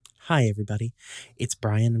Hi, everybody. It's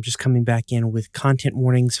Brian. I'm just coming back in with content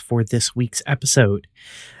warnings for this week's episode.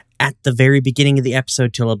 At the very beginning of the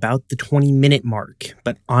episode, till about the 20-minute mark,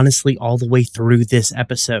 but honestly, all the way through this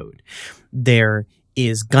episode, there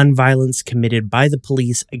is gun violence committed by the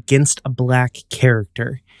police against a black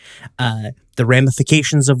character, the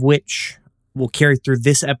ramifications of which will carry through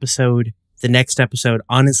this episode, the next episode,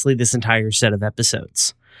 honestly, this entire set of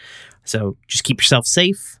episodes. So just keep yourself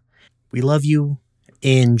safe. We love you.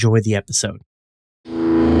 Enjoy the episode.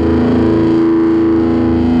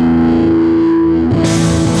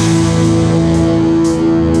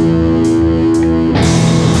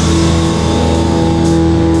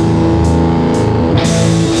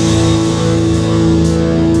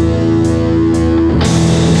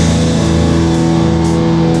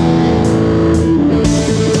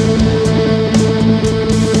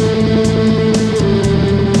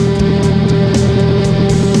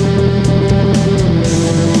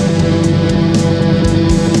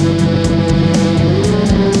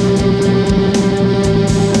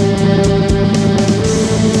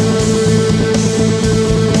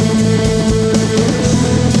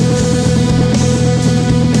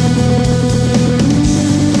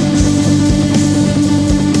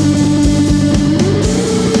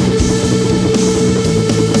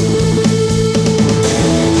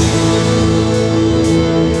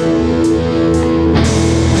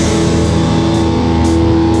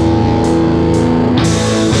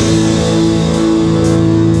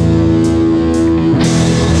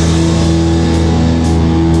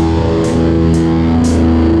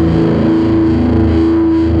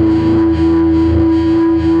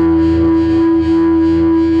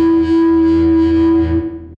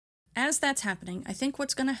 That's happening, I think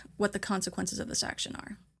what the consequences of this action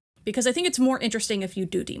are. Because I think it's more interesting if you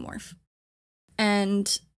do demorph.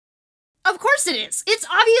 And of course it is. It's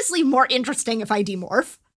obviously more interesting if I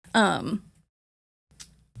demorph.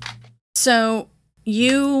 So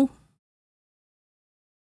you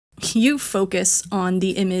focus on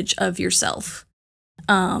the image of yourself.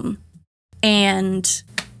 And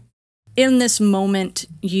in this moment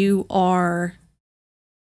you are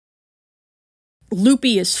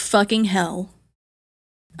loopy as fucking hell.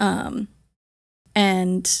 And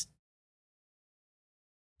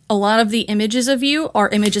a lot of the images of you are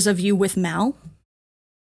images of you with Mal.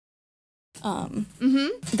 Those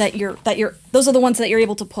are the ones that you're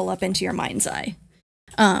able to pull up into your mind's eye.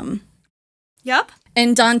 Yep.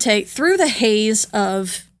 And Dante, through the haze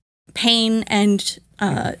of pain and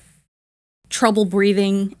trouble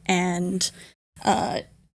breathing and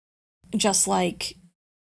just like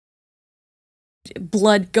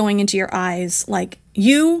blood going into your eyes, like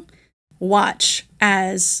you watch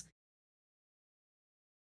as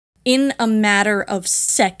in a matter of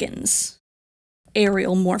seconds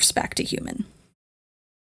Ariel morphs back to human.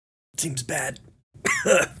 Seems bad.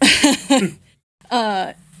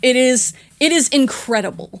 It is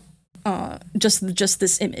incredible. Just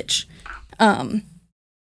this image. And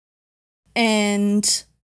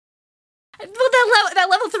well, that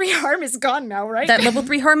level 3 harm is gone now, right? That level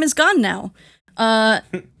 3 harm is gone now.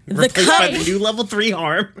 Replaced by the new level 3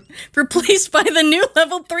 harm. Replaced by the new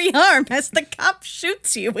level 3 harm as the cop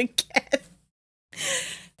shoots you again.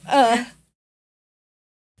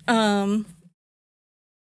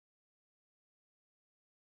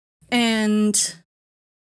 And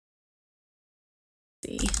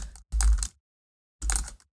see.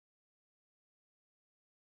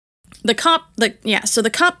 So the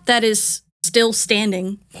cop that is still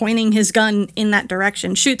standing, pointing his gun in that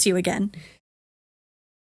direction, shoots you again.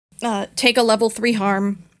 Take a level 3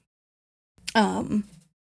 harm.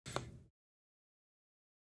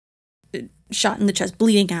 Shot in the chest,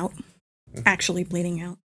 bleeding out. Actually bleeding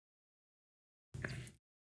out.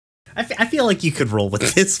 I feel like you could roll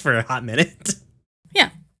with this for a hot minute.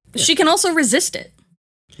 Yeah. She can also resist it.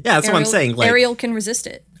 Yeah, that's what I'm saying. Like, Ariel can resist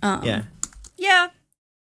it. Yeah.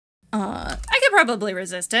 I could probably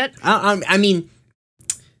resist it. I mean,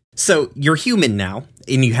 so you're human now,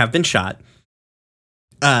 and you have been shot.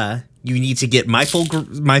 You need to get my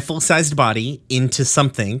full-sized body into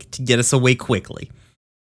something to get us away quickly.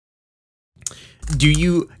 Do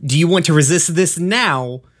you want to resist this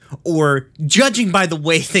now, or judging by the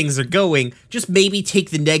way things are going, just maybe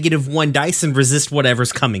take the -1 dice and resist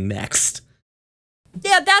whatever's coming next?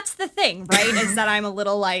 Yeah, that's the thing, right? Is that I'm a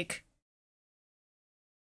little like,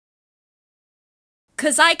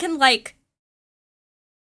 because I can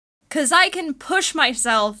push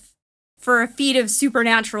myself for a feat of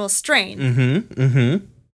supernatural strain.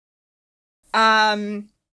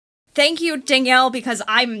 Thank you, Danielle, because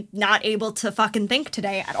I'm not able to fucking think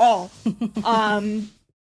today at all.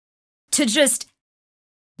 To just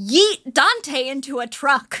yeet Dante into a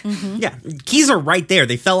truck. Yeah, keys are right there.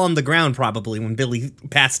 They fell on the ground probably when Billy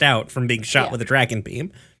passed out from being shot Yeah. with a dragon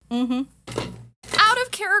beam. Out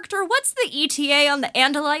of character, what's the ETA on the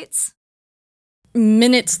Andalites?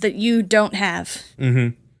 Minutes that you don't have.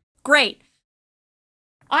 Mm-hmm. Great.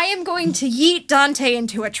 I am going to yeet Dante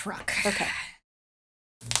into a truck. Okay.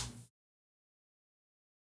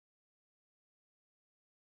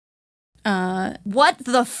 What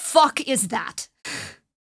the fuck is that?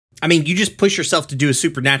 I mean, you just push yourself to do a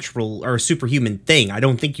supernatural or a superhuman thing. I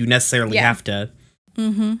don't think you necessarily Yeah. have to.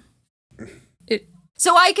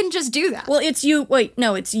 So I can just do that. Well, it's you. Wait,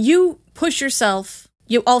 no, it's you push yourself.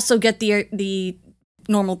 You also get the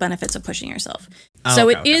normal benefits of pushing yourself. Oh, So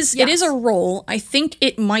okay, it is Yes. it is a roll. I think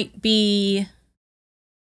it might be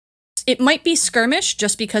skirmish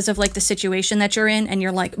just because of like the situation that you're in and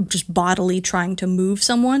you're like just bodily trying to move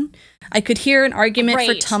someone. I could hear an argument for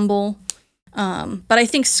Great. tumble. But I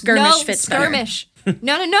think skirmish no, fits better. skirmish.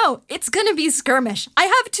 No. It's gonna be skirmish. I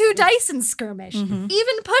have 2 dice in skirmish. Mm-hmm.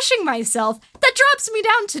 Even pushing myself, that drops me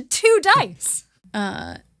down to 2 dice.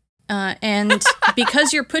 And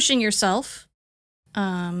because you're pushing yourself,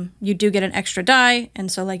 you do get an extra die.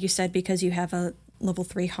 And so, like you said, because you have a level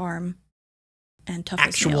 3 harm and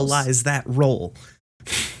toughness nails. Actualize that roll.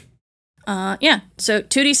 Yeah. So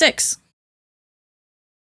 2d6.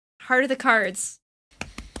 Heart of the cards.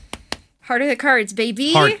 Heart of the cards,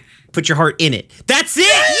 baby. Heart. Put your heart in it. That's it!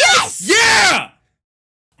 Yes! Yeah!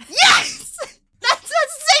 Yes! That's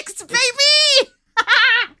a 6, baby!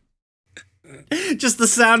 Just the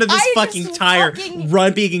sound of this I fucking just tire fucking-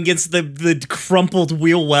 rubbing against the crumpled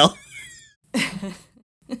wheel well.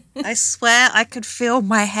 I swear I could feel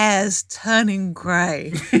my hairs turning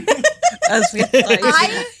grey as we play.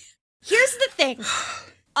 Here's the thing.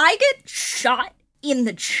 I get shot in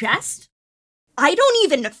the chest. I don't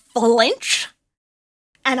even flinch.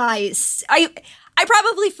 And I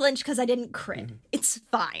probably flinch because I didn't crit. It's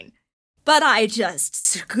fine. But I just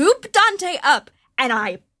scoop Dante up and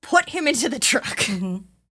I put him into the truck.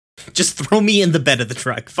 Just throw me in the bed of the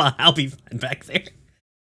truck. Fine, I'll be fine back there.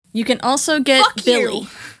 You can also get Fuck Billy.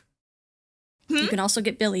 you. You can also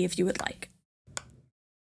get Billy if you would like.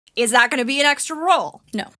 Is that going to be an extra roll?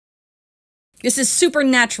 No. This is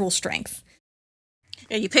supernatural strength.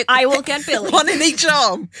 Yeah, you pick. I will get Billy. One in each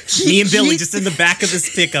arm. Me and Billy just in the back of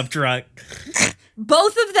this pickup truck.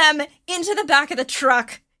 Both of them into the back of the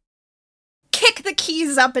truck. Kick the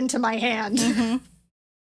keys up into my hand.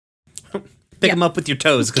 Pick them up with your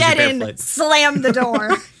toes because Get you're in. barefoot. Slam the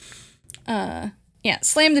door. Yeah,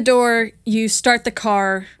 slam the door, you start the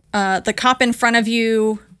car, the cop in front of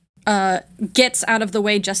you gets out of the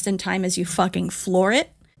way just in time as you fucking floor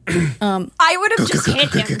it. I would have just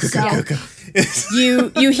hit him, so.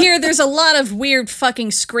 You hear there's a lot of weird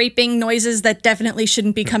fucking scraping noises that definitely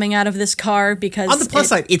shouldn't be coming out of this car because On the plus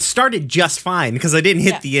side, it started just fine because I didn't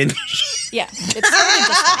hit the engine. yeah, it started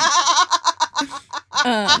just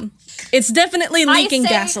fine. It's definitely leaking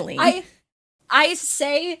gasoline. I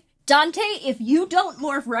say, Dante, if you don't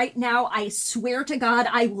morph right now, I swear to God,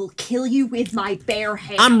 I will kill you with my bare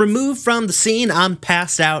hands. I'm removed from the scene. I'm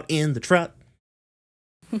passed out in the truck.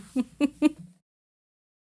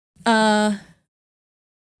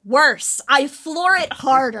 Worse. I floor it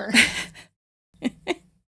harder.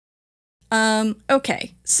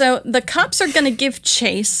 Okay, so the cops are gonna give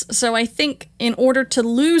chase, so I think in order to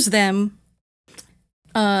lose them,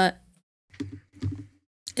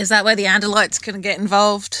 Is that where the Andalites can get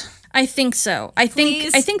involved? I think so. I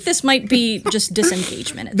Please? think this might be just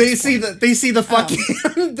disengagement. At They this see point. the fucking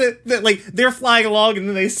like they're flying along and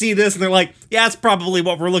then they see this and they're like, yeah, that's probably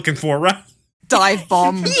what we're looking for, right? Dive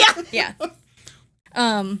bomb. Yeah.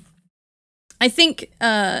 I think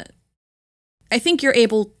you're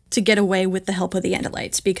able to get away with the help of the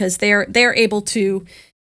Andalites because they're able to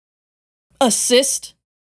assist.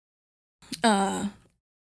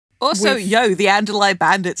 Also, With- the Andalite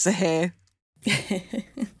bandits are here.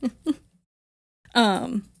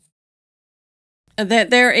 That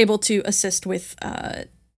they're able to assist with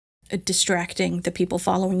distracting the people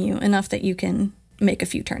following you enough that you can make a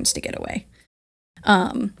few turns to get away.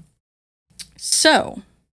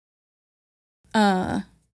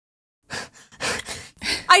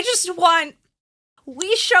 I just want...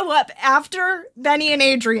 We show up after Benny and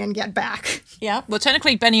Adrian get back. Yeah. Well,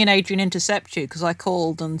 technically, Benny and Adrian intercept you because I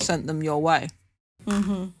called and sent them your way.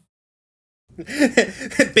 Mm-hmm.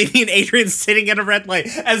 Benny and Adrian sitting at a red light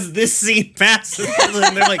as this scene passes, and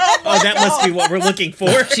they're like, "Oh, that must be what we're looking for."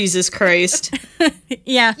 Jesus Christ.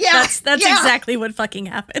 Yeah. Yeah, That's yeah. exactly what fucking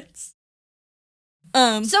happens.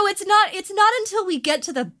 So it's not until we get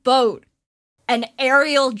to the boat And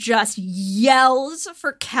Ariel just yells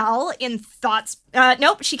for Kel in thoughts.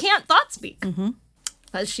 Nope, she can't thought speak.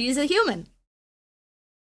 Because she's a human.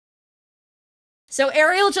 So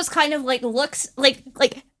Ariel just kind of like looks like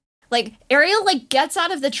Ariel like gets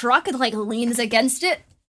out of the truck and like leans against it,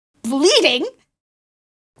 bleeding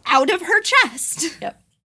out of her chest. Yep.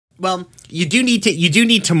 Well, you do need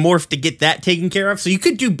to morph to get that taken care of, so you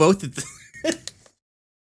could do both of them.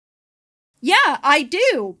 Yeah, I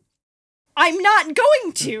do. I'm not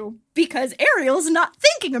going to, because Ariel's not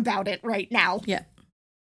thinking about it right now. Yeah.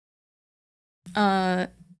 I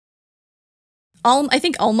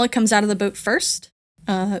think Alma comes out of the boat first,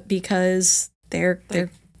 because they're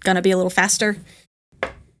gonna be a little faster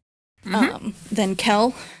than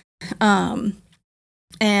Kel. And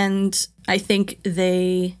I think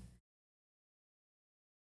they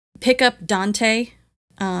pick up Dante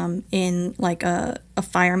in like a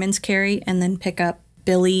fireman's carry, and then pick up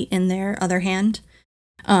Billy in their other hand.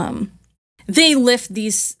 They lift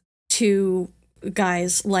these two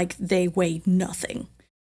guys like they weigh nothing.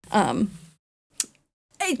 Ariel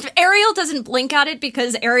doesn't blink at it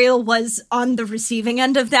because Ariel was on the receiving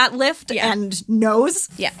end of that lift and knows.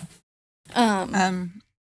 Yeah. Go ahead.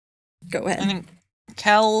 I think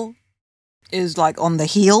Kel is like on the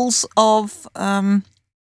heels of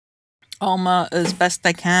Alma as best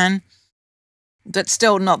they can, but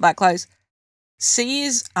still not that close.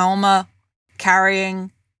 Sees Alma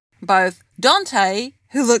carrying both Dante,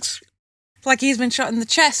 who looks like he's been shot in the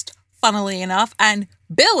chest, funnily enough, and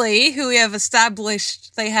Billy, who we have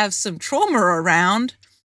established they have some trauma around,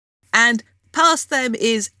 and past them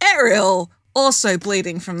is Ariel, also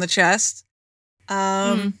bleeding from the chest.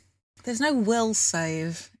 There's no will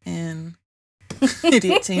save in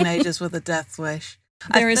Idiot Teenagers with a Death Wish.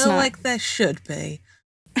 There I is feel not. like there should be.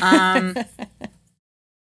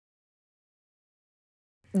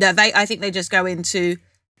 No, I think they just go into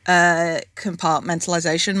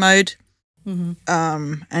compartmentalization mode,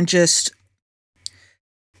 and just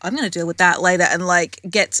I'm going to deal with that later, and like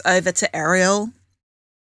gets over to Ariel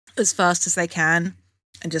as fast as they can,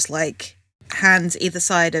 and just like hands either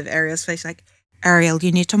side of Ariel's face, like, Ariel,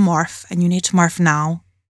 you need to morph, and you need to morph now.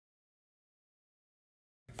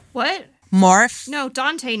 What? Morph. No,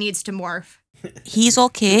 Dante needs to morph. He's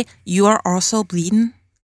okay. You are also bleeding.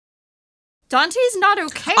 Dante's not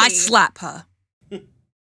okay. I slap her.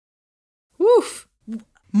 Woof.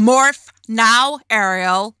 Morph now,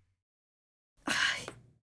 Ariel.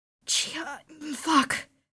 Fuck.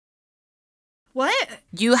 What?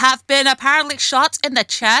 You have been apparently shot in the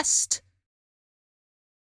chest.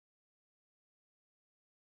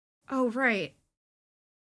 Oh, right.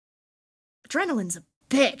 Adrenaline's a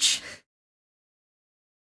bitch.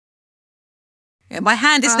 Yeah, my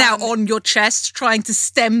hand is now on your chest, trying to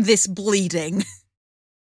stem this bleeding.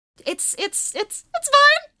 It's fine.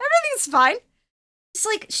 Everything's fine.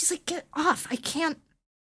 She's like, get off. I can't.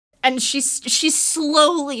 And she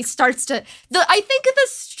slowly starts to. I think the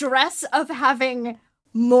stress of having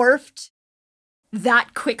morphed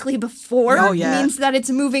that quickly before means that it's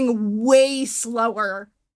moving way slower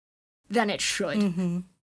than it should.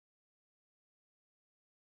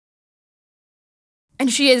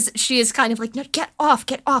 And she is kind of like, no, get off.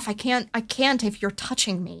 I can't if you're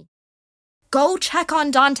touching me. Go check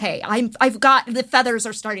on Dante. I've got, the feathers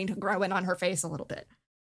are starting to grow in on her face a little bit.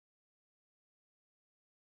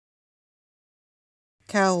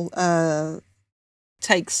 Kel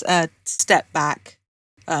takes a step back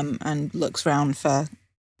and looks round for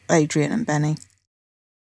Adrian and Benny.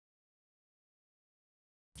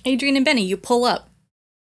 Adrian and Benny, you pull up.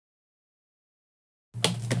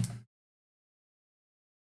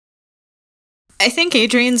 I think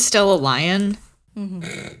Adrian's still a lion.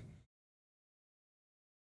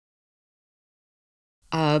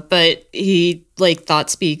 But he, like, thought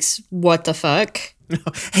speaks, what the fuck?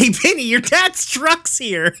 Hey, Benny, your dad's truck's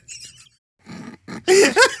here.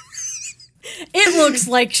 It looks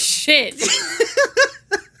like shit.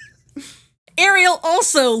 Ariel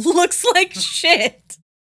also looks like shit.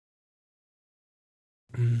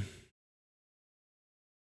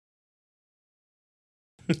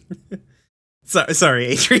 Sorry,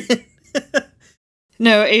 Adrian.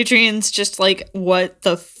 No, Adrian's just like, what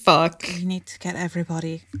the fuck? We need to get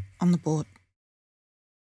everybody on the boat.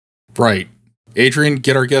 Right. Adrian,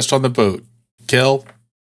 get our guest on the boat. Kel,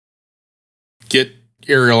 get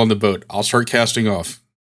Ariel on the boat. I'll start casting off.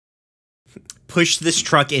 Push this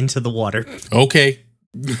truck into the water. Okay.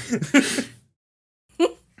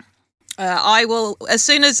 I will, as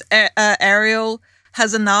soon as Ariel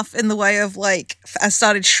has enough in the way of, like, has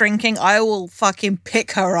started shrinking, I will fucking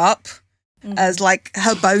pick her up as, like,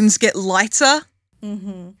 her bones get lighter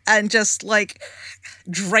and just like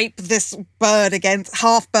drape this bird against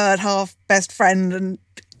half bird, half best friend and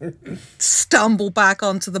stumble back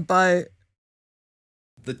onto the boat.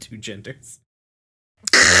 The two genders.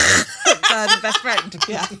 Bird and best friend.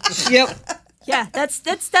 Yeah. Yep. Yeah,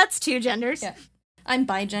 that's two genders. Yeah. I'm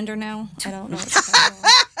bigender now. I don't know what's going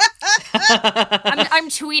on. I'm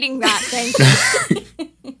tweeting that. Thank you.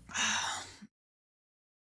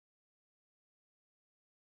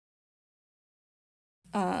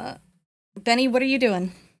 Benny, what are you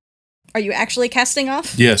doing? Are you actually casting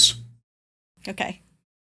off? Yes. Okay.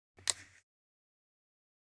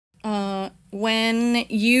 When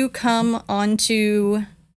you come onto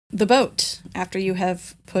the boat after you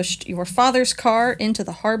have pushed your father's car into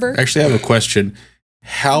the harbor. Actually, I have a question.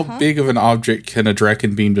 How big of an object can a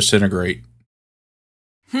Draken beam disintegrate?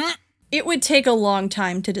 It would take a long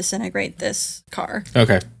time to disintegrate this car.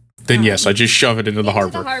 Okay. Then yes, I just shove it into the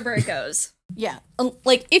harbor. To the harbor it goes. Yeah.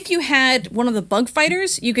 Like, if you had one of the bug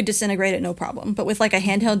fighters, you could disintegrate it no problem. But with, like, a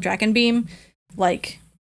handheld Draken beam, like...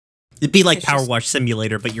 It'd be like It's Power just- Wash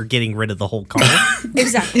Simulator, but you're getting rid of the whole car.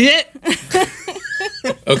 Exactly.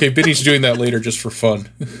 Okay, Benny's doing that later just for fun.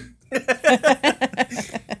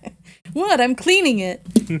 What? I'm cleaning it.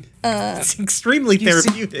 It's extremely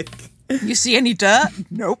therapeutic. You see any dirt?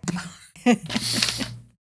 Nope.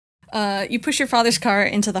 You push your father's car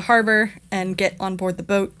into the harbor and get on board the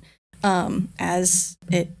boat as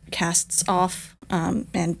it casts off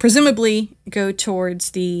and presumably go towards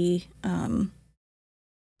the...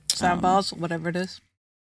 Sandbars, whatever it is.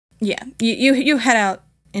 Yeah, you head out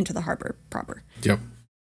into the harbor proper. Yep.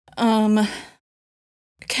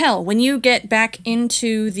 Kel, when you get back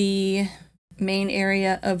into the main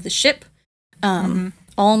area of the ship,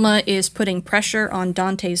 Alma is putting pressure on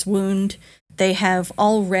Dante's wound. They have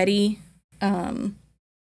already,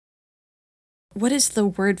 what is the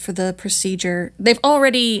word for the procedure? They've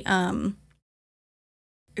already gotten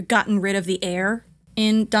rid of the air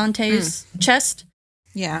in Dante's chest.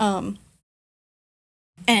 Yeah.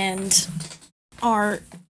 And are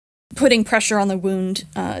putting pressure on the wound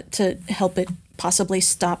to help it possibly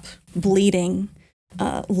stop bleeding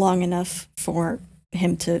long enough for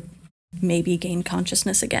him to maybe gain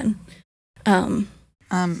consciousness again.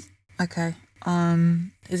 Okay.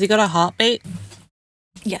 Has he got a heartbeat?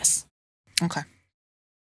 Yes. Okay.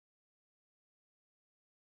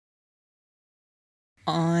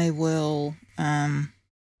 I will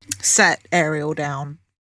set Ariel down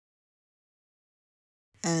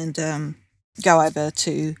and go over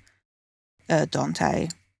to Dante.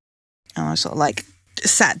 And I sort of like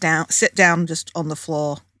sit down just on the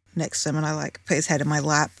floor next to him, and I like put his head in my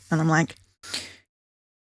lap, and I'm like,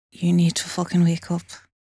 "You need to fucking wake up.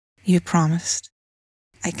 You promised.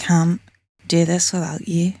 I can't do this without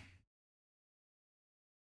you.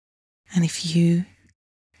 And if you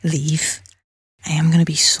leave, I am going to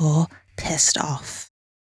be so pissed off.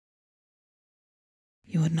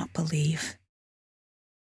 You would not believe.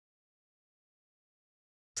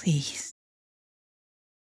 Please."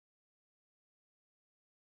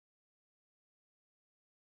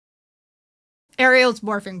 Ariel's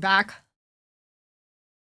morphing back.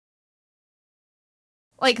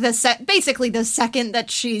 Like basically the second that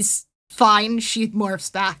she's fine, she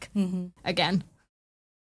morphs back again.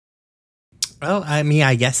 Well, I mean,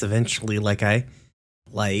 I guess eventually, I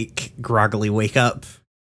groggily wake up,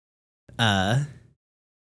 and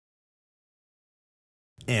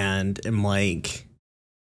am like,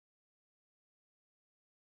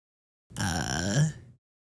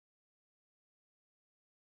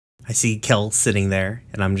 I see Kel sitting there,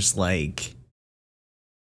 and I'm just like,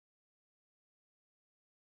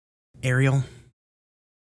 Ariel?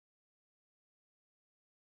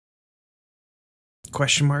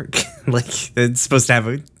 Question mark? It's supposed to have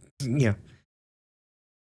a,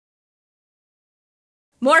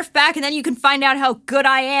 Morph back and then you can find out how good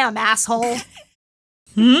I am, asshole.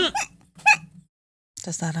 Does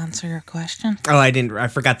that answer your question? Oh, I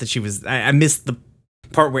forgot that she was, I missed the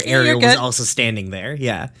part where Ariel was good. also standing there.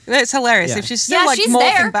 Yeah. It's hilarious. Yeah. If she's still she's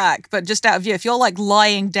morphing there. back, but just out of view, if you're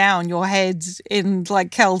lying down, your head's in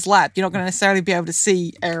Kel's lap, you're not going to necessarily be able to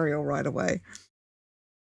see Ariel right away.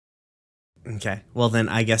 Okay. Well, then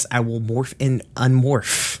I guess I will morph and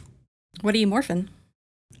unmorph. What are you morphing?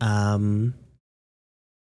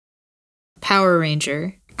 Power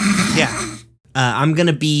Ranger. Yeah. I'm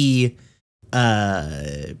gonna be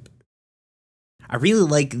I really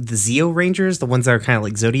like the Zeo Rangers, the ones that are kind of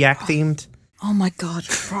like Zodiac themed. Oh my god,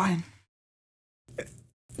 Brian.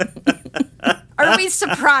 Are we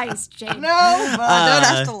surprised, Jane? No, but I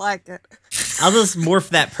don't have to like it. I'll just morph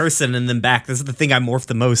that person and then back. This is the thing I morph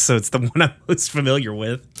the most, so it's the one I'm most familiar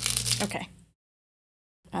with. Okay.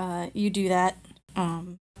 you do that.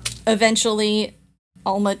 Eventually,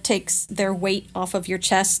 Alma takes their weight off of your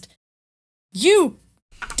chest. You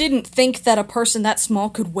didn't think that a person that small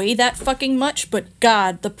could weigh that fucking much, but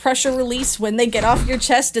God, the pressure release when they get off your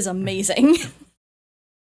chest is amazing.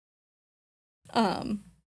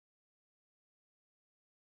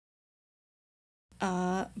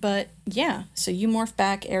 But yeah, so you morph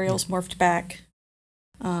back, Ariel's morphed back.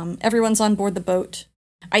 Everyone's on board the boat.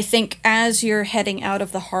 I think as you're heading out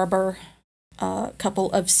of the harbor, a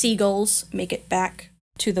couple of seagulls make it back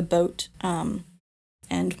to the boat, and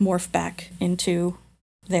morph back into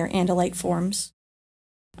their Andalite forms.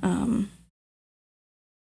 What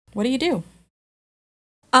do you do?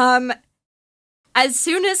 As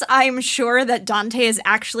soon as I'm sure that Dante is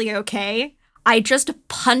actually okay, I just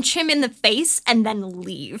punch him in the face and then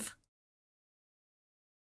leave.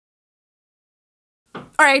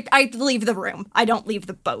 Alright, I leave the room. I don't leave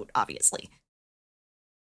the boat, obviously.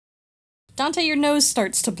 Dante, your nose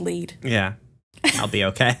starts to bleed. Yeah. I'll be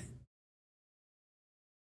okay.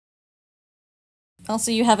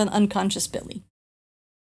 Also, you have an unconscious Billy.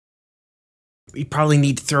 We probably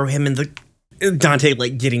need to throw him in the... Dante,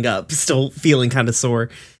 like, getting up, still feeling kind of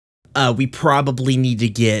sore. We probably need to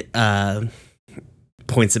get,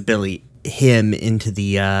 points of Billy, him into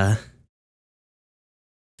the,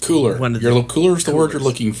 Cooler. One of Your the cooler is the word you're coolers.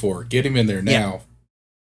 looking for. Get him in there now.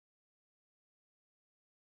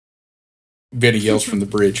 Benny yells from the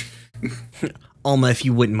bridge. Alma, if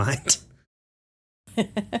you wouldn't mind.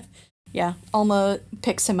 Yeah, Alma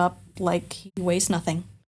picks him up like he weighs nothing,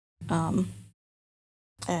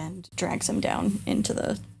 and drags him down into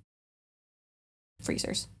the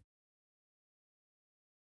freezers.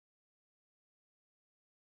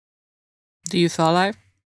 Do you follow?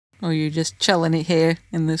 Or are you just chilling it here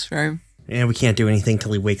in this room? Yeah, we can't do anything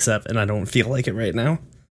till he wakes up, and I don't feel like it right now.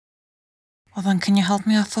 Well, then can you help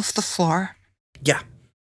me off of the floor? Yeah,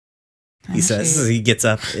 he Thank says you. as he gets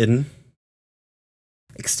up and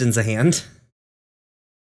extends a hand.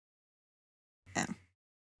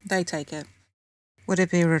 They take it. Would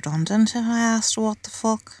it be redundant if I asked what the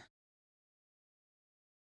fuck?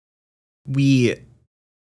 We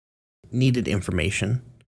needed information.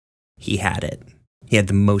 He had it. He had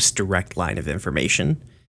the most direct line of information.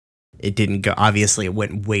 It didn't go, obviously, it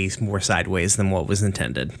went way more sideways than what was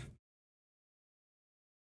intended.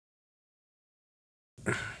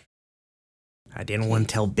 I didn't want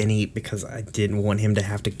to tell Benny because I didn't want him to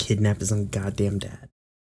have to kidnap his own goddamn dad.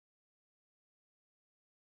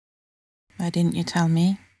 Why didn't you tell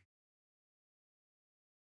me?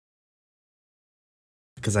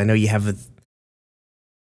 Because I know you have a...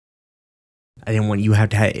 I didn't want you have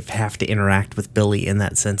to interact with Billy in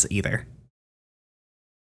that sense either.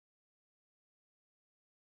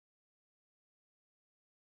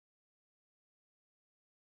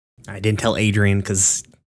 I didn't tell Adrian because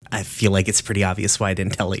I feel like it's pretty obvious why I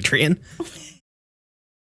didn't tell Adrian.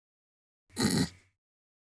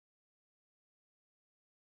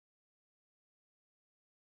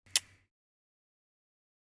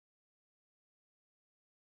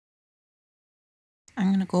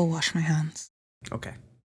 I'm gonna go wash my hands. Okay.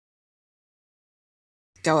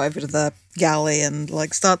 Go over to the galley and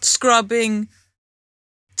like start scrubbing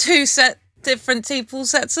different people's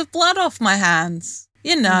sets of blood off my hands.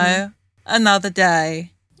 You know, another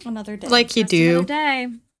day. Another day. Like you Just another do. day.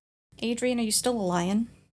 Adrian, are you still a lion?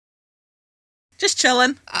 Just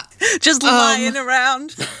chilling. Just lying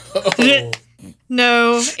around. Oh.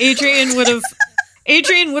 No, Adrian would have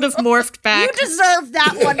morphed back. You deserve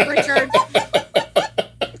that one, Richard.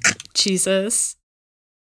 Jesus.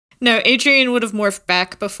 No, Adrian would have morphed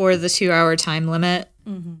back before the 2-hour time limit.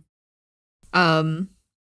 Mm-hmm.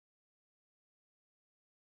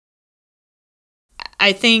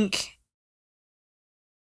 I think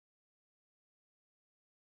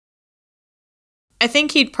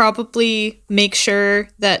he'd probably make sure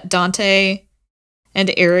that Dante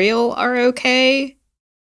and Ariel are okay.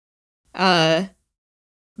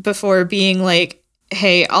 Before being like,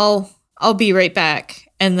 "Hey, I'll be right back,"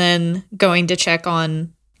 and then going to check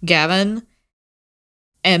on Gavin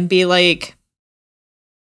and be like,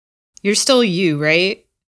 "You're still you, right?"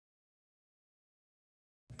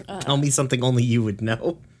 Tell me something only you would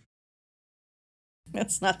know.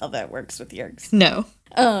 That's not how that works with Yerks. No.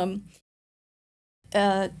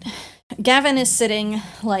 Gavin is sitting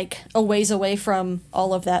like a ways away from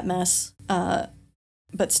all of that mess, but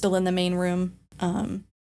still in the main room.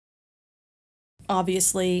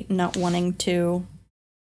 Obviously not wanting to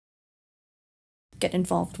get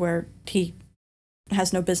involved where he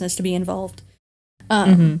has no business to be involved.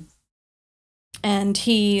 And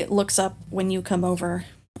he looks up when you come over,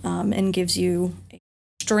 and gives you a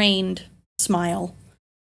strained smile.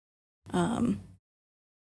 And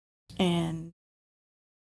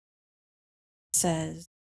says,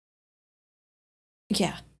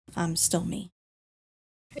 "Yeah, I'm still me."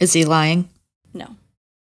 Is he lying? No.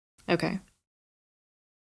 Okay.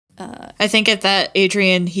 I think at that,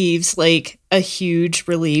 Adrian heaves like a huge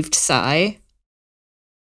relieved sigh.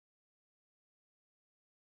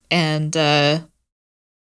 And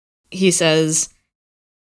he says,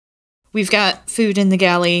 "We've got food in the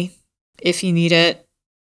galley if you need it."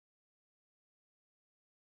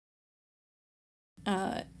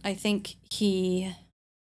 I think he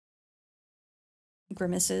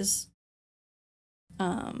grimaces.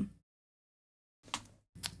 And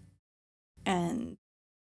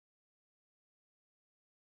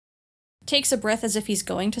takes a breath as if he's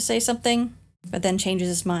going to say something, but then changes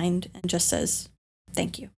his mind and just says,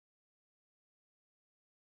 "Thank you."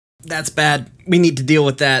 That's bad. We need to deal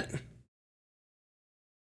with that.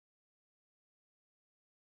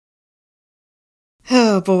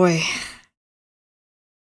 Oh boy.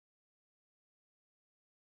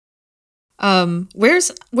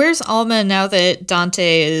 Where's Alma now that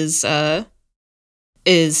Dante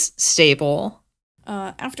is stable?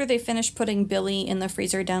 After they finish putting Billy in the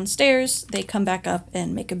freezer downstairs, they come back up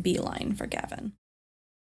and make a beeline for Gavin.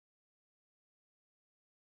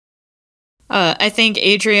 I think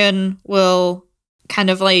Adrian will kind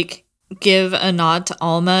of like give a nod to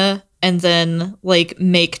Alma and then like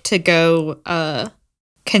make to go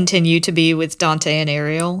continue to be with Dante and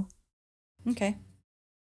Ariel. Okay.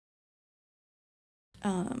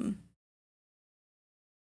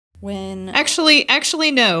 When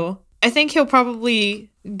Actually no. I think he'll probably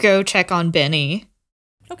go check on Benny.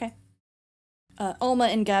 Okay. Alma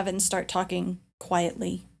and Gavin start talking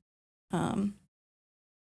quietly. But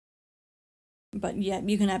yeah,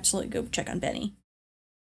 you can absolutely go check on Benny.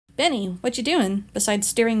 Benny, what you doing besides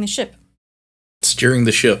steering the ship? Steering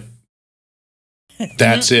the ship.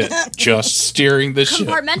 That's it. Just steering the ship.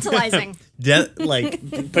 Compartmentalizing.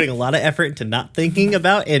 Like putting a lot of effort into not thinking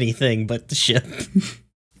about anything but the ship.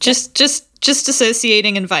 Just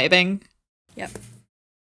associating and vibing. Yep.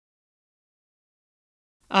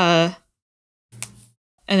 And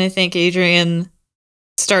I think Adrian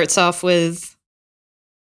starts off with,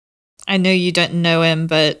 "I know you didn't know him,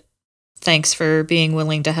 but thanks for being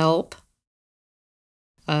willing to help.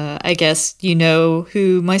 I guess you know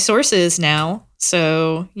who my source is now,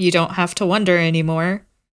 so you don't have to wonder anymore."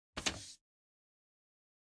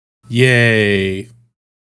 Yay.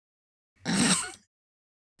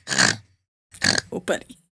 Oh,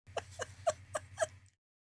 buddy.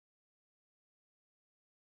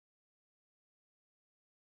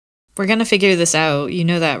 We're gonna figure this out, you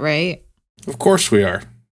know that, right? Of course we are.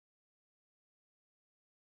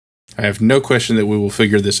 I have no question that we will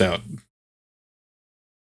figure this out.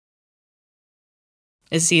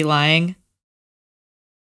 Is he lying?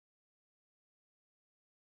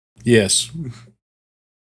 Yes.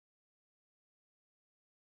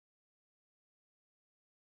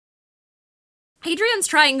 Adrian's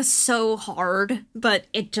trying so hard, but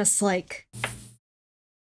it just like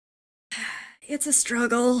it's a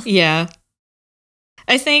struggle. Yeah.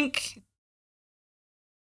 I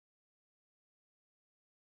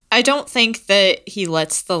don't think that he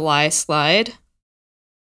lets the lie slide.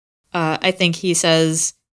 I think he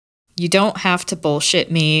says, "You don't have to bullshit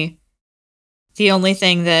me. The only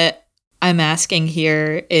thing that I'm asking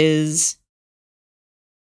here is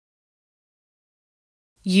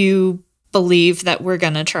you believe that we're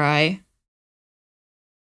gonna try."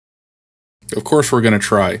 Of course we're going to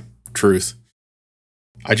try. Truth.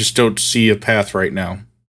 I just don't see a path right now.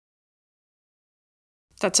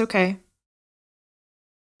 That's okay.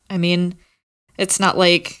 I mean, it's not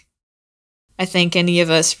like I think any of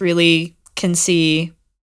us really can see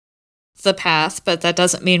the path, but that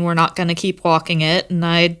doesn't mean we're not going to keep walking it. And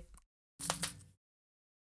I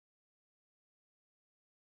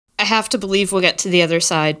have to believe we'll get to the other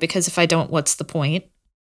side, because if I don't, what's the point?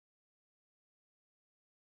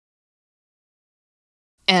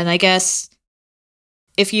 And I guess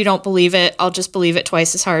if you don't believe it, I'll just believe it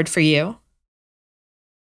twice as hard for you.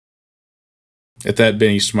 At that,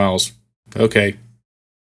 Benny smiles. Okay.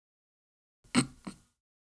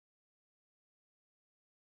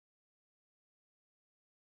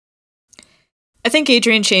 I think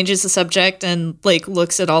Adrian changes the subject and like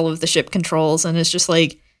looks at all of the ship controls and is just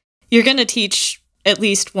like, "You're gonna teach at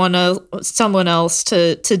least someone else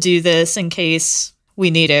to do this in case we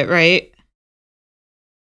need it, right?"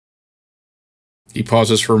 He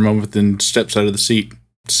pauses for a moment, then steps out of the seat.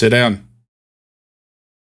 Sit down.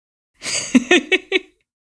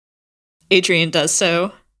 Adrian does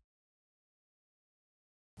so.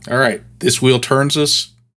 All right. This wheel turns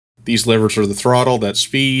us. These levers are the throttle, that's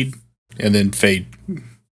speed, and then fade.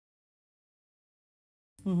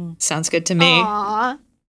 Sounds good to me. Aw.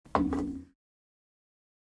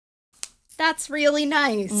 That's really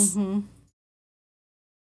nice. Mm-hmm.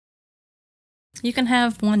 You can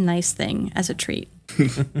have one nice thing as a treat.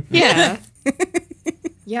 Yeah.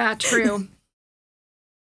 Yeah, true.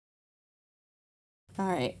 All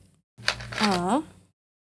right.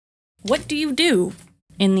 What do you do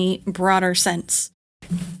in the broader sense?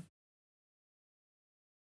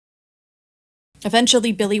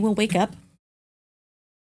 Eventually, Billy will wake up.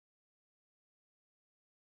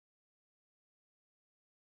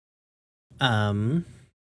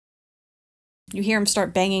 You hear him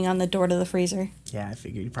start banging on the door to the freezer. Yeah, I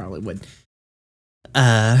figured you probably would.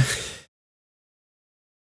 Does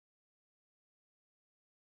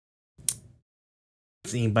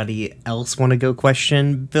anybody else want to go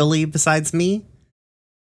question Billy besides me?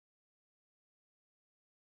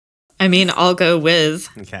 I mean, I'll go with.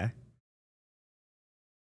 Okay.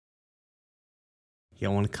 You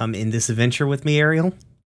don't want to come in this adventure with me, Ariel?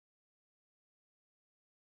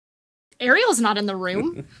 Ariel's not in the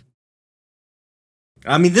room.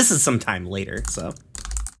 I mean, this is sometime later, so.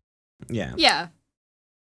 Yeah. Yeah.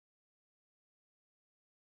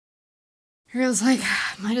 Ariel's like,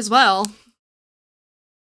 might as well.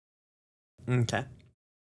 Okay.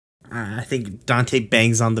 I think Dante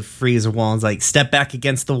bangs on the freezer wall and is like, step back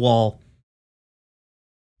against the wall.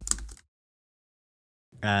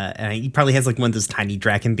 And he probably has like one of those tiny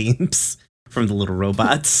dragon beams from the little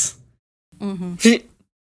robots. Mm-hmm.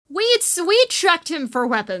 We checked him for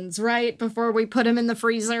weapons, right? Before we put him in the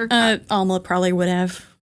freezer. Alma probably would have.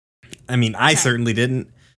 I mean, I certainly didn't.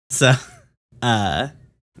 So, yeah.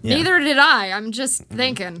 Neither did I. I'm just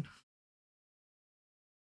thinking.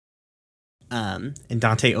 And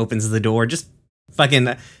Dante opens the door, just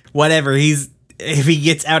fucking whatever. If he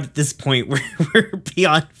gets out at this point, we're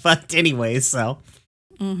beyond fucked anyway, so.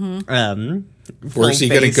 Mm-hmm. Where's he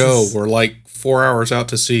going to go? We're like 4 hours out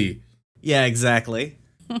to sea. Yeah, exactly.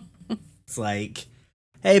 It's like,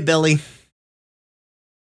 hey, Billy.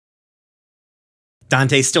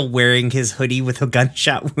 Dante's still wearing his hoodie with a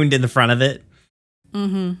gunshot wound in the front of it.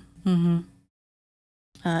 Mm-hmm. Mm-hmm.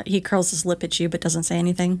 He curls his lip at you, but doesn't say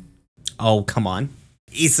anything. Oh, come on.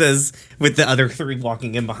 He says, with the other three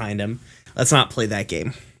walking in behind him, let's not play that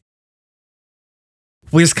game.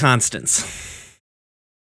 Where's Constance?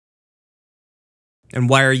 And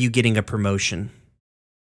why are you getting a promotion?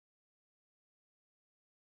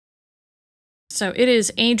 So it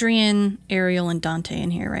is Adrian, Ariel, and Dante in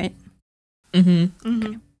here, right?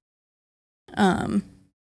 Mm-hmm. Mm-hmm.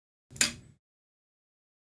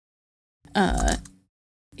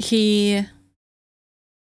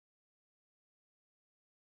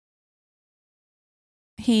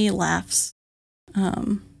 He laughs.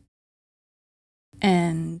 And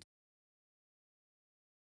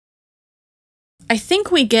I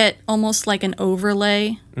think we get almost like an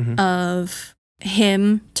overlay of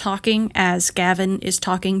him talking as Gavin is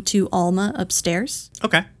talking to Alma upstairs.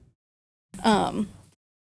 Okay.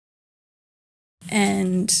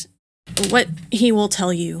 And what he will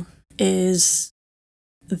tell you is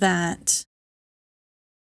that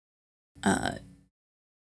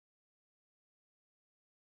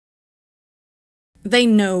they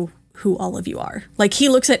know who all of you are. Like, he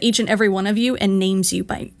looks at each and every one of you and names you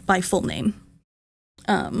by full name.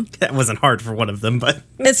 That wasn't hard for one of them, but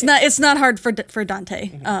it's not hard for Dante.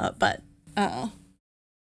 But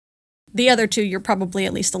the other two, you're probably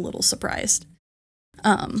at least a little surprised.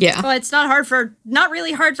 Yeah. Well, it's not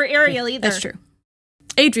really hard for Ariel either. That's true.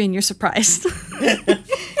 Adrian, you're surprised.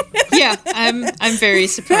 Yeah, I'm very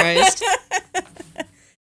surprised.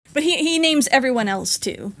 But he names everyone else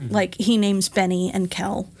too. Like, he names Benny and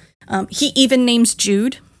Kel. He even names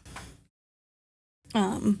Jude.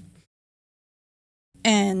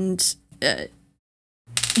 And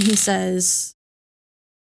he says,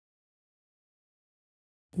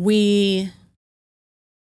 we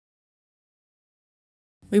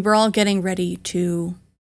were all getting ready to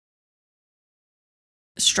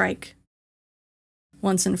strike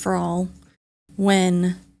once and for all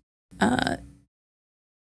when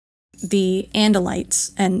the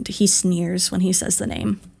Andalites, and he sneers when he says the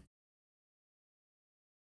name,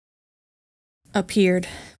 appeared.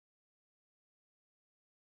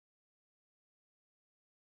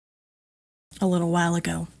 A little while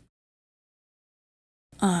ago.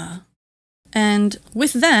 And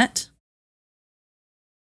with that,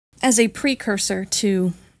 as a precursor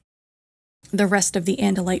to the rest of the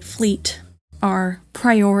Andalite fleet, our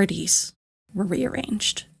priorities were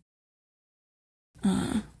rearranged.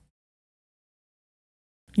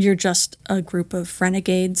 you're just a group of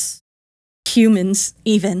renegades, humans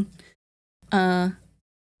even, and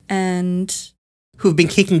Who've been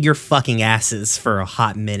kicking your fucking asses for a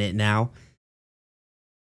hot minute now.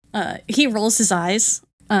 he rolls his eyes,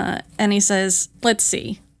 and he says, let's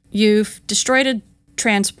see. You've destroyed a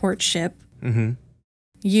transport ship. Mm-hmm.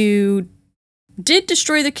 You did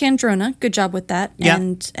destroy the Kandrona. Good job with that. Yeah.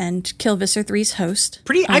 And kill Visser 3's host.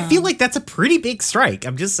 I feel like that's a pretty big strike.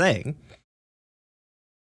 I'm just saying.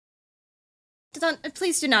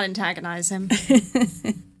 Please do not antagonize him.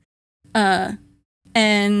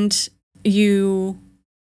 And you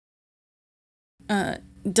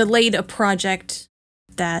delayed a project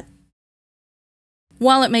that,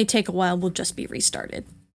 while it may take a while, will just be restarted.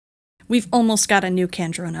 We've almost got a new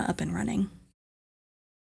Kandrona up and running.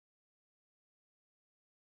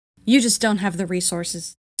 You just don't have the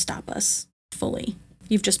resources to stop us fully.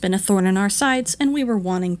 You've just been a thorn in our sides, and we were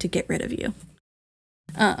wanting to get rid of you.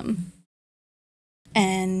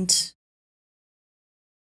 And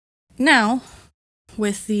now,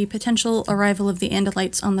 with the potential arrival of the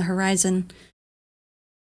Andalites on the horizon,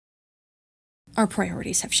 our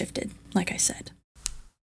priorities have shifted, like I said.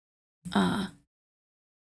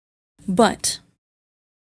 But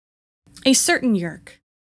a certain Yerk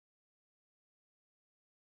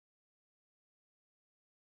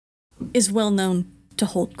is well known to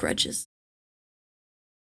hold grudges.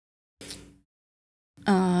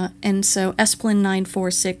 And so Esplin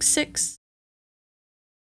 9466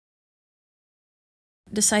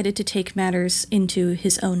 decided to take matters into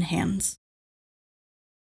his own hands.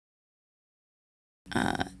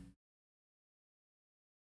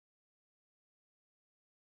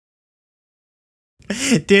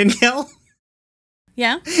 Danielle,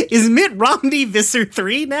 Yeah? is Mitt Romney Visser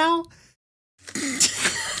 3 now?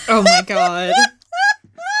 Oh my god.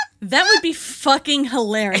 That would be fucking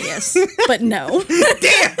hilarious, but no.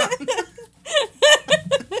 Damn!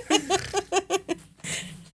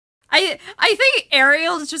 I think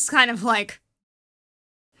Ariel's just kind of like,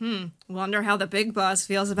 wonder how the big boss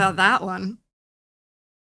feels about that one.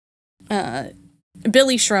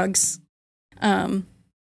 Billy shrugs, and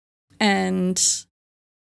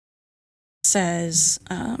says,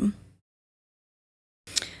 and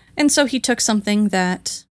so he took something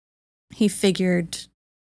that he figured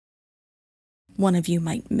one of you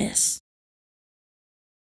might miss.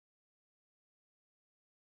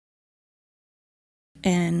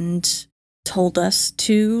 And told us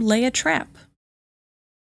to lay a trap.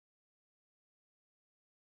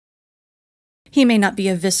 He may not be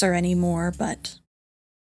a Visser anymore, but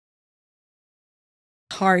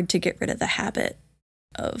hard to get rid of the habit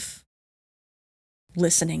of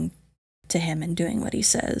listening to him and doing what he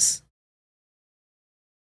says.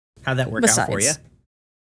 How'd that work out for you? Besides,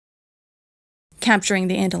 capturing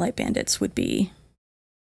the Andalite bandits would be...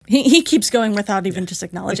 He keeps going without even just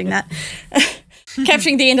acknowledging that.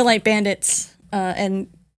 Capturing the Andalite bandits, and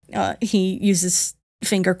he uses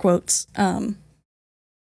finger quotes,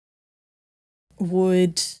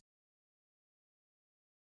 would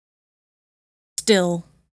still,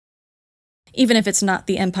 even if it's not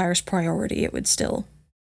the Empire's priority, it would still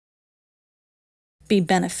be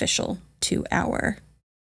beneficial to our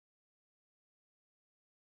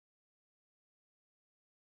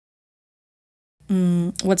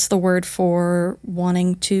what's the word for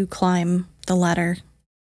wanting to climb the ladder?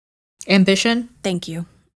 Ambition? Thank you.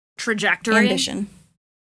 Trajectory. Ambition.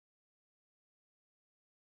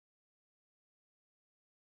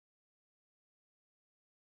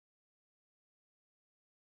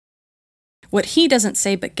 What he doesn't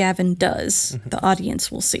say, but Gavin does, the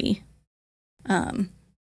audience will see.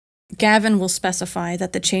 Gavin will specify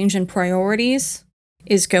that the change in priorities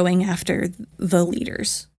is going after the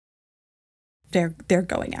leaders. They're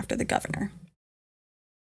going after the governor.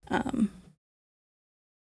 But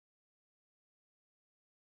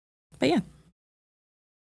yeah.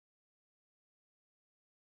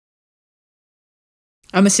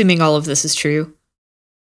 I'm assuming all of this is true.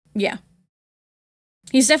 Yeah.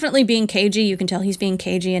 He's definitely being cagey. You can tell he's being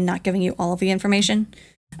cagey and not giving you all of the information.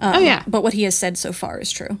 Oh, yeah. But what he has said so far is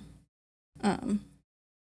true.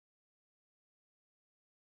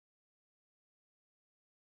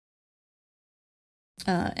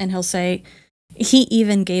 And he'll say, he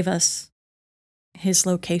even gave us his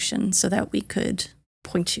location so that we could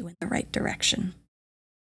point you in the right direction.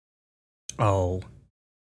 Oh.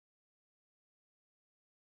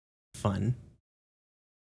 Fun.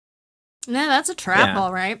 Yeah, that's a trap, Yeah.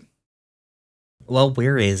 all right. Well,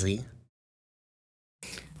 where is he?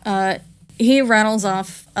 He rattles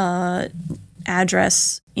off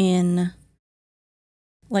address in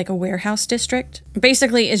like a warehouse district.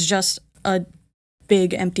 Basically, it's just a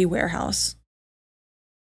big empty warehouse.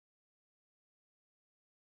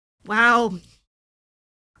 Wow.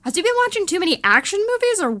 Has he been watching too many action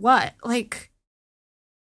movies or what? Like.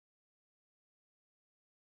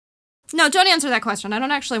 No, don't answer that question. I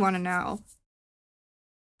don't actually want to know.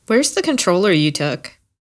 Where's the controller you took?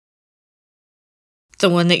 The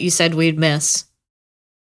one that you said we'd miss.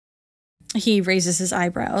 He raises his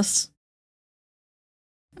eyebrows.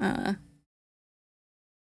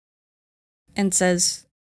 And says,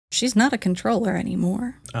 she's not a controller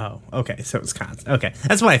anymore. Oh, okay. So it was constant. Okay.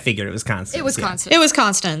 That's what I figured. It was constant. It was constant. It was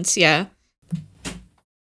Constance, yeah.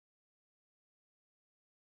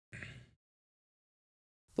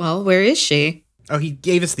 Well, where is she? Oh, he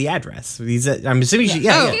gave us the address. I'm assuming she.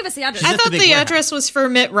 Yeah, Oh. yeah. He gave us the address. She's I at the thought big the warehouse. address was for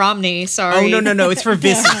Mitt Romney, sorry. Oh, no. It's for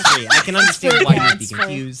Visser 3. I can understand why you'd be it's for-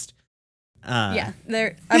 confused. Yeah,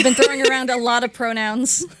 I've been throwing around a lot of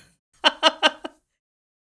pronouns.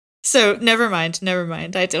 So, never mind.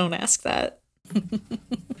 I don't ask that.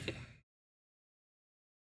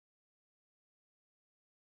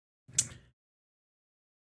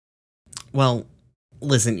 Well,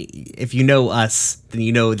 listen, if you know us, then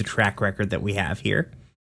you know the track record that we have here.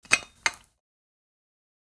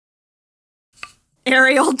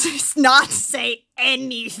 Ariel does not say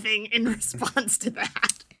anything in response to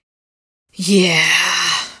that. Yeah.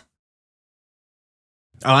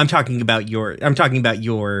 Oh, I'm talking about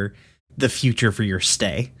the future for your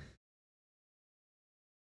stay.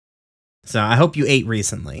 So I hope you ate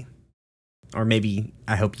recently. Or maybe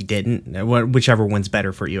I hope you didn't. Whichever one's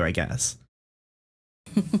better for you, I guess.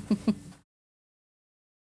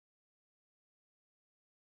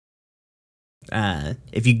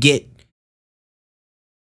 If you get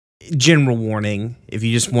general warning, if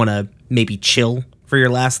you just want to maybe chill for your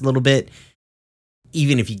last little bit,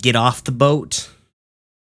 even if you get off the boat,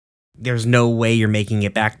 there's no way you're making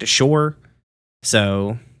it back to shore.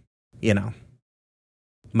 So,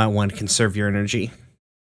 might want to conserve your energy.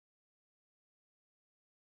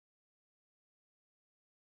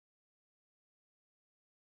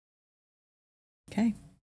 Okay.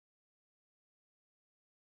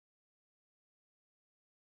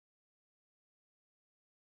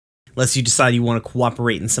 Unless you decide you want to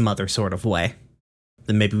cooperate in some other sort of way,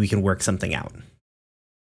 then maybe we can work something out.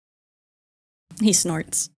 He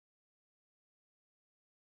snorts.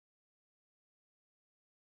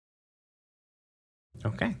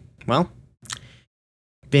 Okay. Well,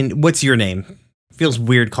 Ben, what's your name? Feels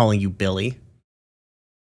weird calling you Billy.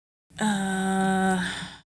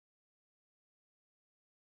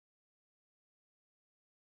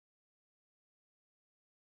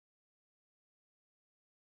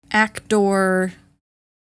 Actor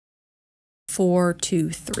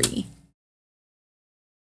 423.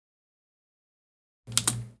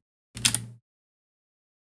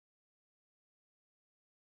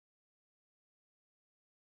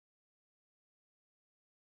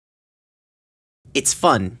 It's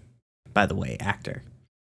fun, by the way, actor,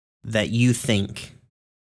 that you think.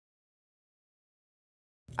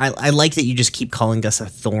 I like that you just keep calling us a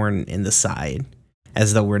thorn in the side,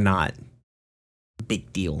 as though we're not a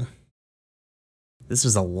big deal. This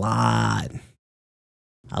was a lot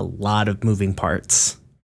of moving parts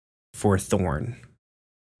for Thorn.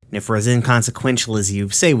 And if we're as inconsequential as you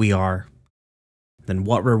say we are, then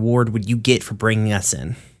what reward would you get for bringing us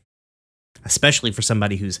in? Especially for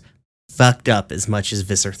somebody who's fucked up as much as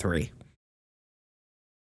Visser 3.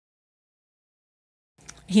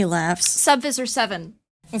 He laughs. Subvisor 7.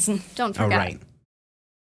 Don't Oh, forget. right.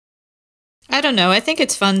 I don't know. I think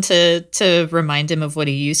it's fun to remind him of what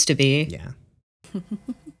he used to be. Yeah.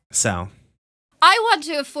 So, I want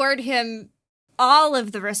to afford him all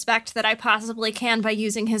of the respect that I possibly can by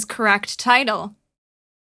using his correct title.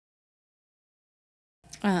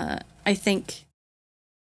 I think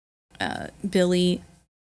Billy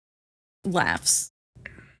laughs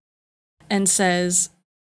and says,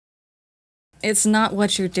 "It's not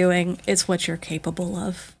what you're doing, it's what you're capable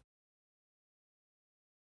of."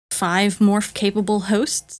 5 morph-capable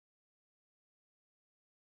hosts?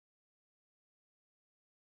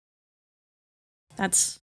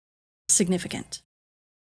 That's significant.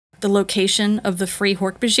 The location of the free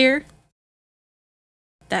Hork-Bajir?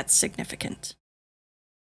 That's significant.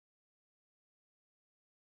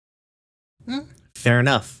 fair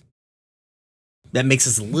enough. That makes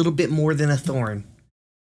us a little bit more than a thorn.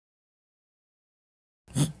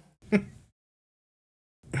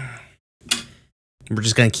 We're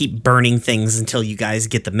just going to keep burning things until you guys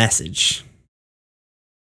get the message.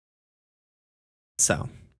 So,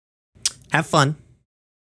 have fun.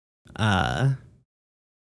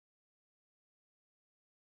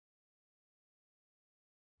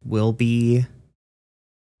 We'll be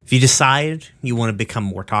If you decide you want to become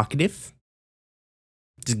more talkative,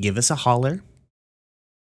 just give us a holler.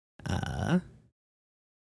 It's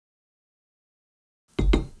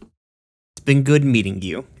been good meeting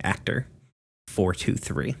you, actor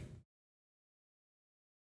 423.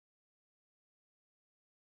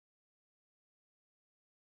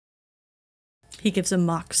 He gives a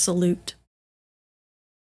mock salute.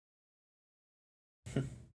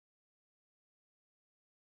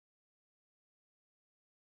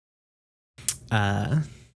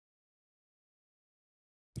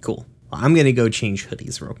 Cool. Well, I'm gonna go change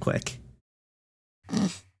hoodies real quick.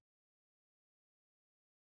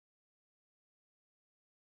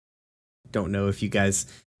 Don't know if you guys.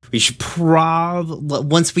 We should probably,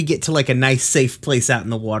 once we get to like a nice safe place out in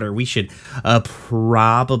the water, we should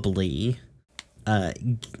probably have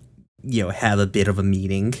a bit of a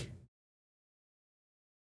meeting.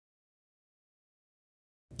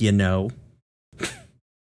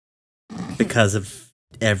 Because of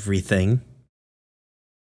everything.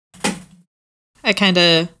 I kind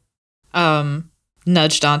of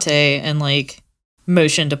nudge Dante and like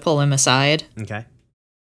motion to pull him aside. Okay.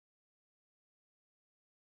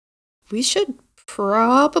 We should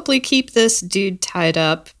probably keep this dude tied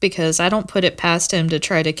up because I don't put it past him to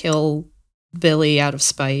try to kill Billy out of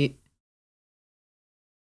spite.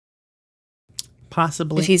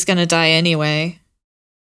 Possibly. If he's gonna die anyway.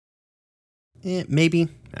 Maybe.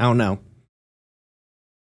 I don't know.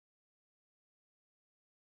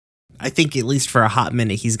 I think at least for a hot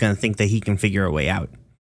minute, he's going to think that he can figure a way out.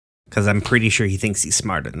 Because I'm pretty sure he thinks he's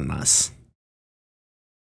smarter than us.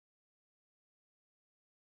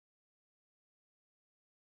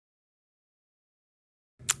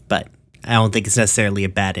 But I don't think it's necessarily a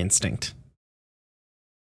bad instinct.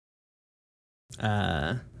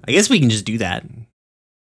 I guess we can just do that.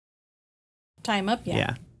 Tie him up,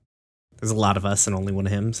 Yeah. There's a lot of us and only one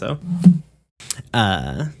of him, so.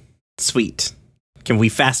 Sweet. Can we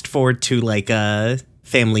fast forward to like a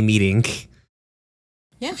family meeting?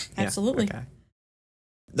 Yeah, absolutely. Okay.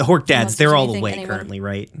 The Hork dads, Unless they're there's all anything away anyone- currently,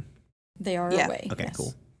 right? They are Yeah. away. Okay, yes.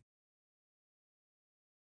 cool.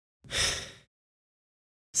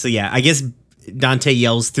 So yeah, I guess Dante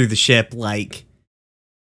yells through the ship like,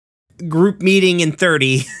 group meeting in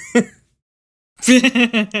 30.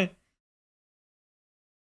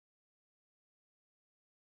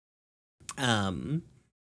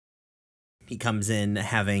 He comes in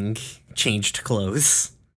having changed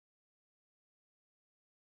clothes,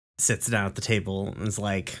 sits down at the table and is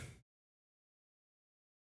like,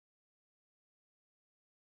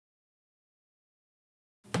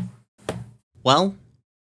 well,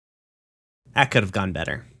 that could have gone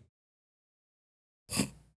better.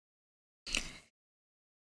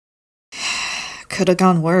 Could have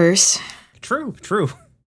gone worse. True.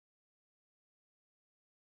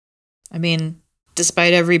 I mean,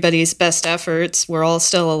 despite everybody's best efforts, we're all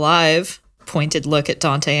still alive. Pointed look at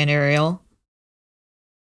Dante and Ariel.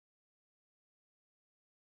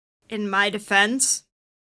 In my defense,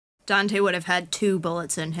 Dante would have had 2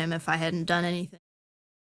 bullets in him if I hadn't done anything.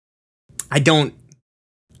 I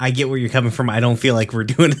get where you're coming from. I don't feel like we're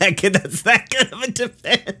doing that good. That's that good of a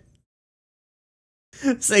defense.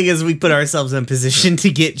 Saying as we put ourselves in position to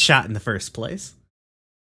get shot in the first place.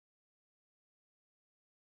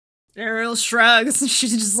 Ariel shrugs.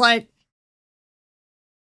 She's just like,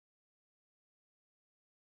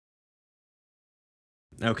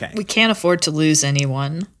 Okay. We can't afford to lose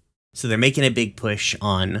anyone. So they're making a big push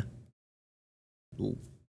on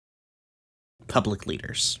public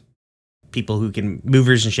leaders. People who can,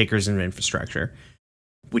 movers and shakers of infrastructure.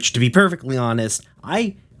 Which, to be perfectly honest,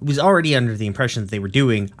 I was already under the impression that they were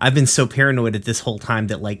doing. I've been so paranoid at this whole time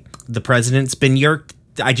that, like, the president's been yerked.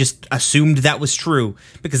 I just assumed that was true,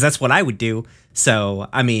 because that's what I would do. So,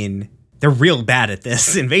 I mean, they're real bad at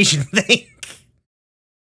this invasion thing.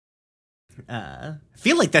 I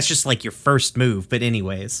feel like that's just, like, your first move, but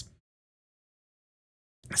anyways.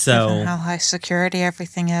 Given So, how high security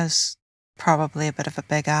everything is, probably a bit of a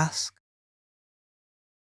big ask.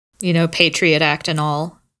 You know, Patriot Act and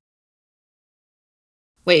all.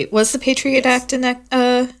 Wait, was the Patriot Act in that?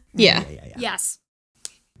 Yeah. yes.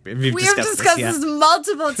 We've We have discussed discussed this, this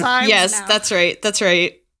multiple times Yes, now. that's right. That's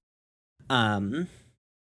right.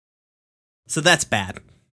 So that's bad.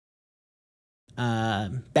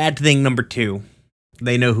 Bad thing number 2.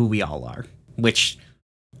 They know who we all are, which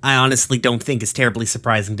I honestly don't think is terribly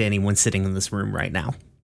surprising to anyone sitting in this room right now.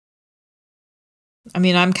 I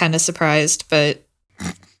mean, I'm kind of surprised, but.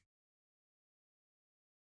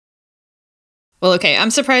 Well, okay, I'm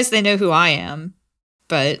surprised they know who I am,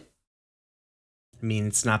 but. I mean,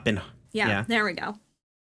 it's not been... Yeah, Yeah. there we go.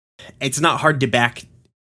 It's not hard to back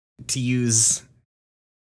to use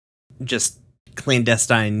just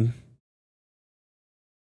clandestine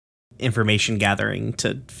information gathering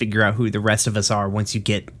to figure out who the rest of us are once you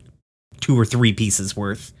get 2 or 3 pieces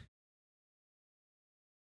worth.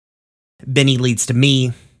 Benny leads to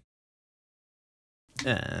me.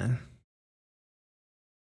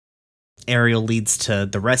 Ariel leads to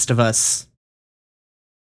the rest of us.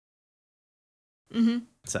 Mm-hmm.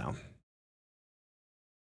 So.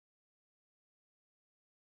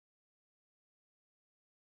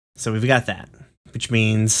 So we've got that, which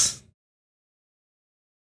means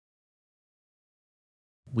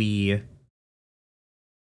are we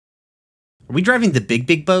driving the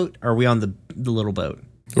big boat, or are we on the little boat?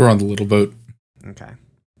 We're on the little boat. Okay.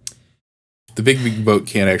 The big boat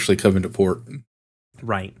can't actually come into port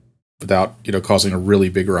Right. without, causing a really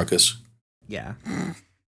big ruckus. Yeah.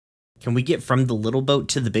 Can we get from the little boat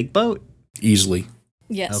to the big boat? Easily.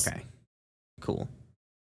 Yes. Okay. Cool.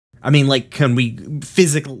 I mean, like, can we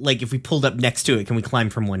if we pulled up next to it, can we climb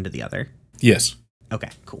from one to the other? Yes. Okay,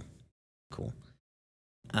 cool.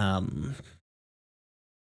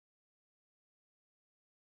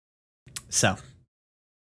 So,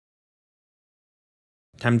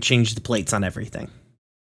 time to change the plates on everything.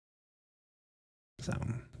 So,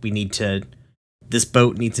 this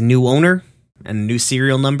boat needs a new owner, and a new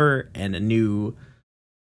serial number, and a new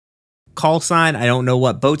call sign. I don't know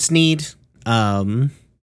what boats need, but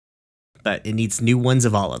it needs new ones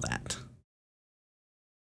of all of that.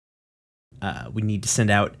 We need to send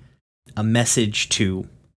out a message to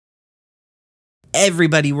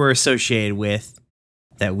everybody we're associated with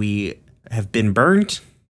that we have been burned.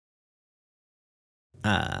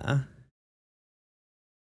 And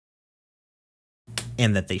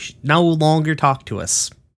that they should no longer talk to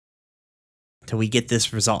us till we get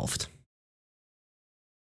this resolved.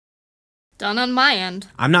 Done on my end.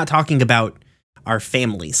 I'm not talking about our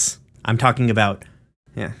families. I'm talking about...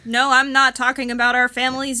 Yeah. No, I'm not talking about our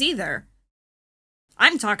families either.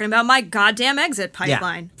 I'm talking about my goddamn exit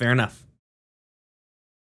pipeline. Yeah, fair enough.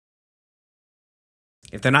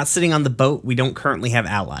 If they're not sitting on the boat, we don't currently have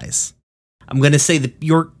allies. I'm going to say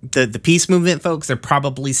the peace movement folks are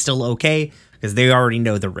probably still okay because they already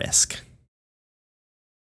know the risk.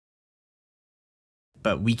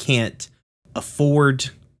 But we can't afford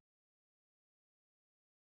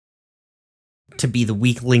to be the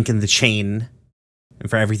weak link in the chain and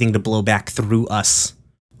for everything to blow back through us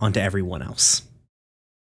onto everyone else.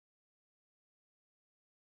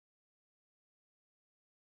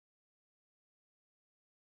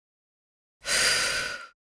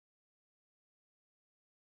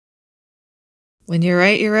 When you're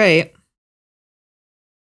right, you're right.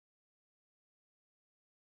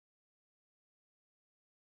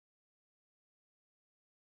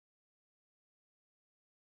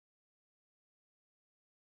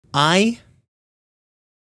 I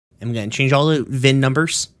am going to change all the VIN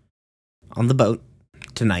numbers on the boat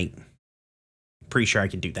tonight. Pretty sure I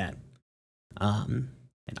can do that. And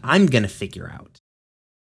I'm going to figure out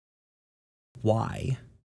why.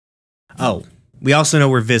 Oh, we also know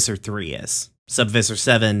where Visor 3 is. Subvisor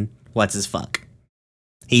 7, what's his fuck?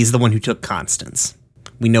 He's the one who took Constance.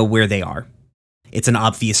 We know where they are. It's an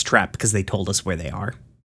obvious trap because they told us where they are.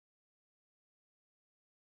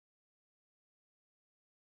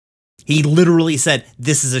 He literally said,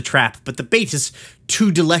 this is a trap, but the bait is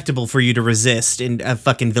too delectable for you to resist in a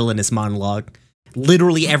fucking villainous monologue.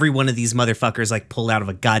 Literally every one of these motherfuckers pulled out of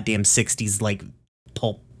a goddamn 60s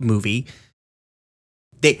pulp movie.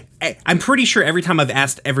 I'm pretty sure every time I've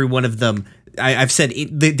asked every one of them, I've said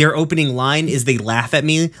their opening line is they laugh at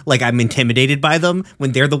me like I'm intimidated by them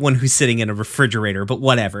when they're the one who's sitting in a refrigerator, but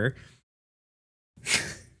whatever.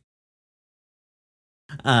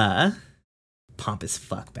 Pompous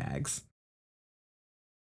fuckbags.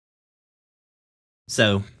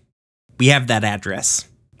 So, we have that address.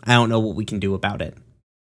 I don't know what we can do about it.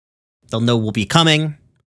 They'll know we'll be coming,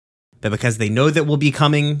 but because they know that we'll be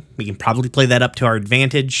coming, we can probably play that up to our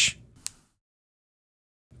advantage.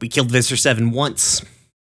 We killed Visor 7 once.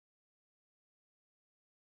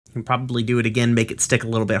 We can probably do it again, make it stick a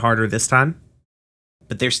little bit harder this time.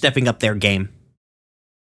 But they're stepping up their game.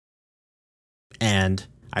 And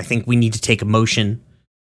I think we need to take a motion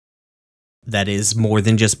that is more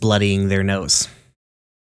than just bloodying their nose.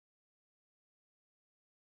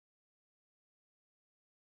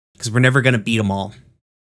 Because we're never going to beat them all.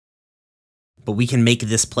 But we can make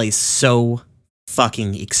this place so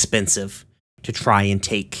fucking expensive to try and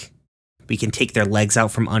take. We can take their legs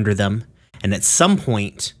out from under them. And at some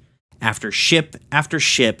point, after ship after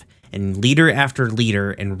ship, and leader after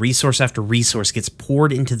leader, and resource after resource gets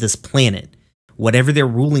poured into this planet, whatever their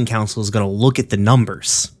ruling council is going to look at the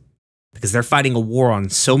numbers Because they're fighting a war on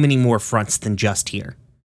so many more fronts than just here.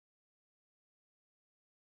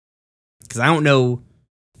 Because I don't know,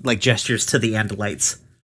 like, gestures to the Andalites.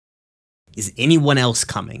 Is anyone else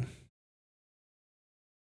coming?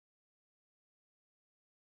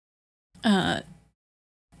 The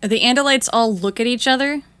Andalites all look at each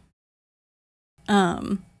other.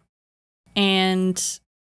 And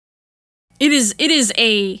it is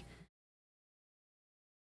a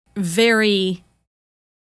very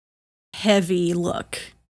heavy look.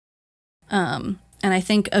 And I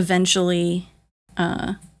think eventually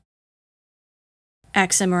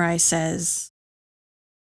Aximirai says,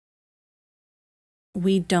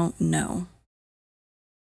 "We don't know."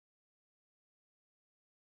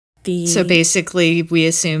 So basically, we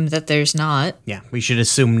assume that there's not. Yeah, we should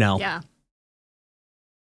assume no. Yeah.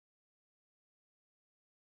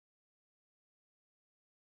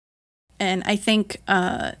 And I think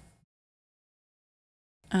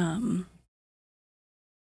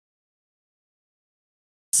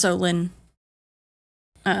Solon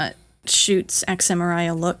shoots Aximirai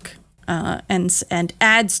a look and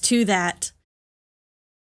adds to that.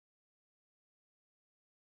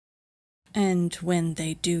 And when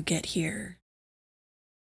they do get here,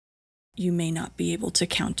 you may not be able to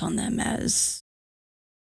count on them as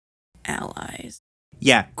allies.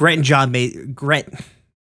 Yeah,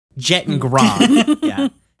 Jet and Gra yeah.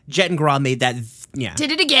 Jet and Gra made that, yeah.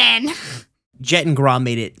 Did it again. Jet and Gra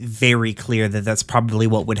made it very clear that that's probably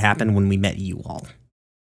what would happen when we met you all.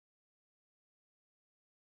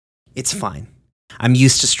 It's fine. I'm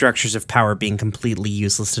used to structures of power being completely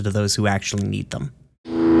useless to those who actually need them.